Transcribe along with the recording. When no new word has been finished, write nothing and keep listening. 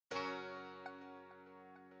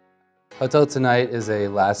HotelTonight is a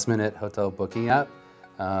last-minute hotel booking app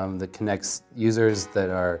that connects users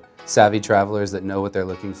that are savvy travelers that know what they're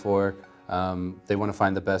looking for. They want to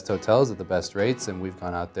find the best hotels at the best rates, and we've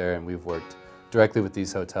gone out there and we've worked directly with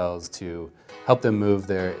these hotels to help them move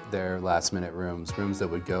their last-minute rooms that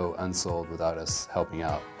would go unsold without us helping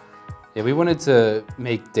out. Yeah, we wanted to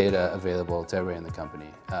make data available to everybody in the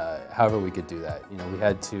company. However we could do that. We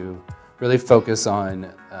had to really focus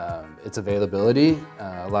on its availability.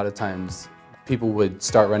 A lot of times people would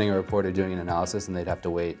start running a report or doing an analysis and they'd have to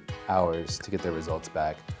wait hours to get their results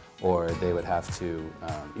back, or they would have to,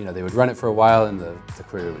 they would run it for a while and the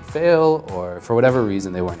query would fail, or for whatever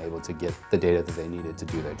reason they weren't able to get the data that they needed to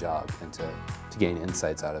do their job and to gain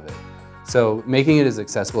insights out of it. So making it as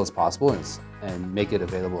accessible as possible and make it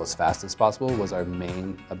available as fast as possible was our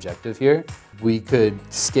main objective here. We could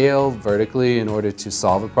scale vertically in order to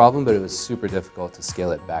solve a problem, but it was super difficult to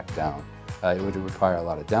scale it back down. It would require a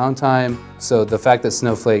lot of downtime. So the fact that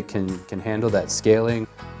Snowflake can handle that scaling,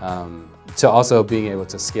 to also being able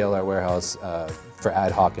to scale our warehouse for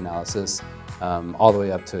ad hoc analysis, all the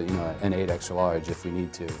way up to an 8 extra large if we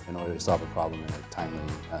need to in order to solve a problem in a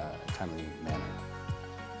timely manner.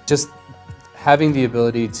 Just having the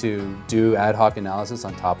ability to do ad hoc analysis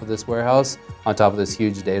on top of this warehouse, on top of this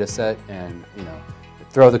huge data set, and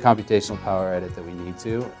throw the computational power at it that we need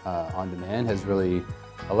to on demand has really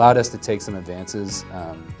allowed us to take some advances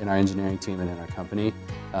in our engineering team and in our company.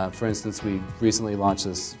 For instance, we recently launched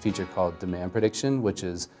this feature called demand prediction, which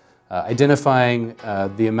is identifying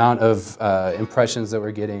the amount of impressions that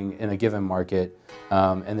we're getting in a given market,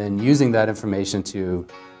 and then using that information to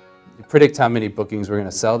predict how many bookings we're going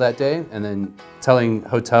to sell that day, and then telling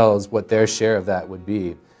hotels what their share of that would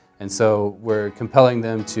be. And so we're compelling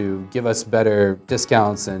them to give us better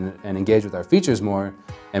discounts and engage with our features more.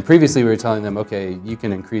 And previously we were telling them, okay, you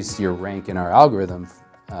can increase your rank in our algorithm,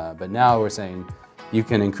 but now we're saying you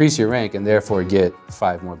can increase your rank and therefore get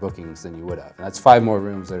 5 more bookings than you would have. And that's 5 more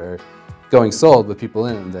rooms that are going sold with people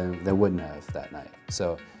in them than wouldn't have that night.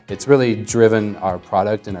 So it's really driven our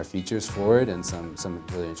product and our features forward in some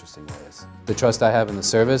really interesting ways. The trust I have in the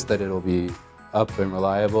service that it'll be up and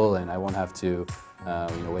reliable, and I won't have to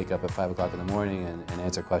wake up at 5 o'clock in the morning and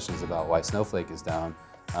answer questions about why Snowflake is down,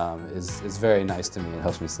 is very nice to me. It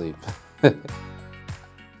helps me sleep.